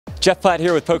Jeff Platt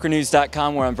here with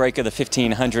PokerNews.com. We're on break of the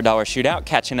 $1,500 shootout,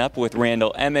 catching up with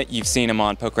Randall Emmett. You've seen him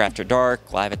on Poker After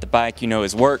Dark, Live at the Bike. You know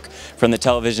his work from the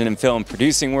television and film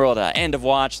producing world, End of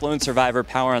Watch, Lone Survivor,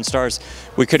 Power on Stars.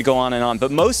 We could go on and on.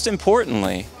 But most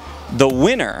importantly, the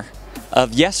winner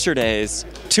of yesterday's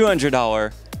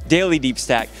 $200 daily deep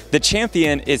stack. The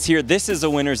champion is here. This is a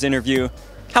winner's interview.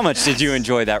 How much did you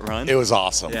enjoy that run? It was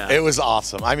awesome. Yeah. It was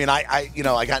awesome. I mean, I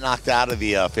got knocked out of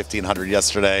the 1500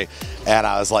 yesterday, and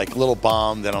I was like a little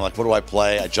bummed. And I'm like, what do I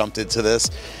play? I jumped into this,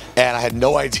 and I had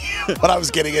no idea what I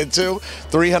was getting into.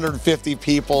 350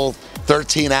 people,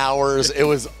 13 hours. It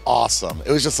was awesome.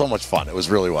 It was just so much fun. It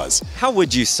really was. How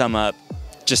would you sum up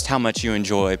just how much you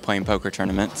enjoy playing poker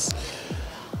tournaments?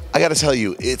 I got to tell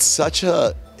you, it's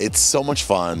so much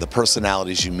fun. The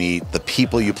personalities you meet, the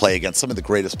people you play against, some of the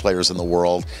greatest players in the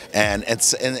world, and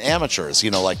amateurs,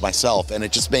 like myself. And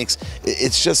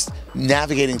it's just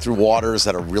navigating through waters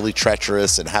that are really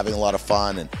treacherous and having a lot of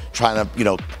fun and trying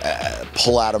to,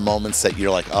 pull out of moments that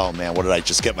you're like, oh man, what did I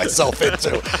just get myself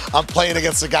into? I'm playing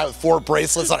against a guy with 4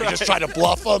 bracelets and I just try to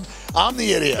bluff him. I'm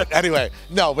the idiot. Anyway,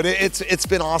 no, but it's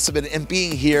been awesome. And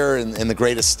being here in the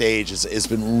greatest stage has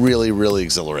been really, really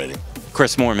exhilarating.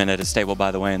 Chris Moorman at his table,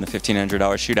 by the way, in the $1,500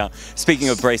 shootout. Speaking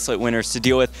of bracelet winners to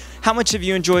deal with, how much have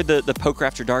you enjoyed the Poker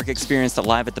After Dark experience, the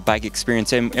Live at the Bike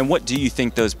experience, and what do you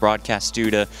think those broadcasts do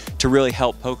to really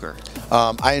help poker?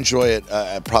 I enjoy it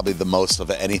probably the most of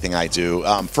anything I do.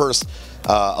 First,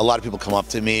 a lot of people come up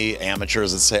to me,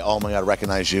 amateurs, and say, oh my God, I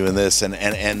recognize you in this,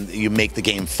 and you make the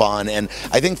game fun. And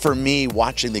I think for me,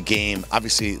 watching the game,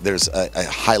 obviously there's a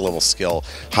high-level skill,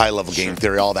 high-level game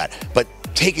theory, all that. But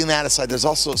taking that aside, there's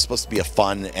also supposed to be a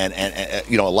fun and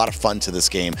a lot of fun to this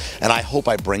game, and I hope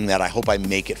I bring that. I hope I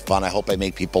make it fun. I hope I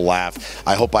make people laugh.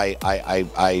 I hope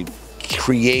I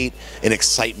create an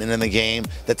excitement in the game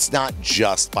that's not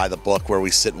just by the book where we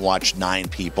sit and watch 9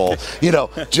 people,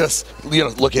 just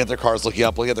looking at their cards, looking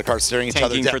up, looking at their cards, staring at each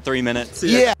other down for 3 minutes.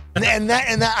 Yeah. And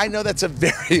that I know that's a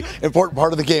very important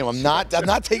part of the game. I'm not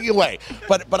taking away,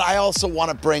 but I also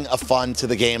want to bring a fun to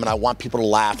the game, and I want people to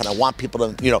laugh, and I want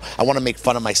people to I want to make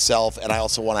fun of myself, and I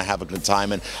also want to have a good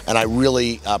time, and I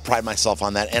really pride myself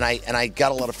on that. And I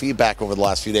got a lot of feedback over the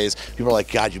last few days. People are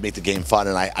like, God, you make the game fun,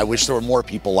 and I wish there were more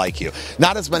people like you.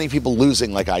 Not as many people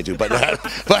losing like I do, but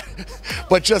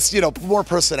but just more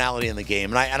personality in the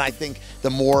game. And I think the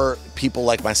more people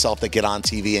like myself that get on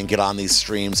TV and get on these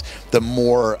streams, the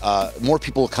more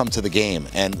people will come to the game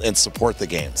and support the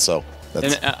game. So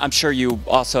and I'm sure you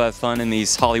also have fun in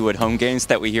these Hollywood home games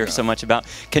that we hear so much about.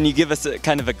 Can you give us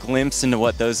kind of a glimpse into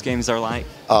what those games are like?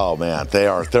 Oh man,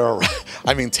 they're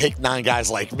I mean, take 9 guys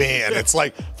like me, and it's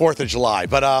like 4th of July.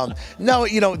 But no,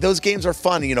 those games are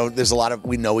fun. There's a lot of,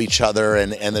 we know each other,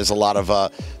 and there's a lot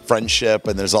of friendship,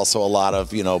 and there's also a lot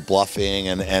of bluffing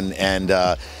and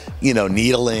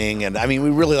needling, and I mean, we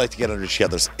really like to get under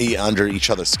each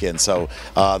other's skin. So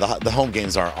the home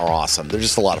games are awesome. They're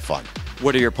just a lot of fun.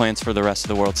 What are your plans for the rest of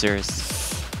the World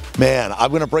Series? Man,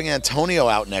 I'm going to bring Antonio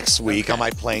out next week on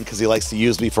my plane because he likes to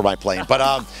use me for my plane. But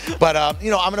I'm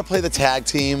going to play the tag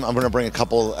team. I'm going to bring a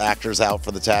couple actors out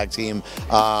for the tag team.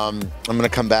 I'm going to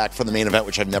come back for the main event,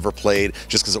 which I've never played,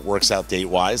 just because it works out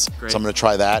date-wise. So I'm going to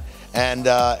try that, and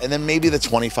then maybe the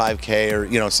 25K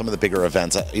or some of the bigger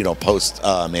events, post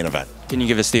main event. Can you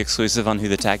give us the exclusive on who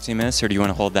the tag team is, or do you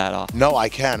want to hold that off? No, I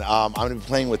can. I'm going to be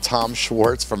playing with Tom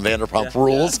Schwartz from Vanderpump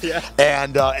Rules,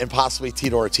 and possibly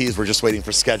Tito Ortiz. We're just waiting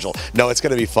for schedule. No, it's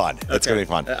going to be fun. Okay. It's going to be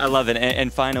fun. I love it.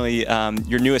 And finally,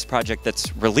 your newest project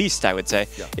that's released, I would say,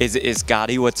 is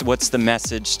Gotti. What's the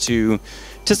message to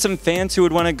some fans who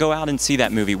would want to go out and see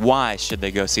that movie? Why should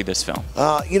they go see this film?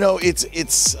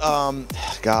 It's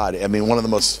God, I mean, one of the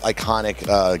most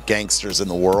iconic gangsters in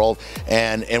the world,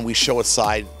 and we show a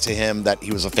side to him that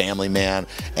he was a family man,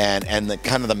 and the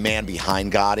kind of the man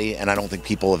behind Gotti, and I don't think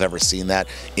people have ever seen that,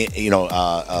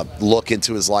 look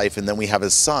into his life. And then we have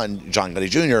his son, John Gotti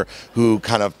Jr., who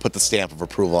kind of put the stamp of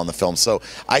approval on the film. So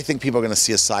I think people are going to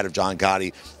see a side of John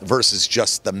Gotti versus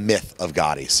just the myth of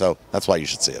Gotti. So that's why you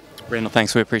should see it. Randall,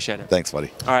 thanks. We appreciate it. Thanks, buddy.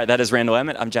 All right, that is Randall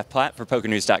Emmett. I'm Jeff Platt for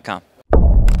PokerNews.com.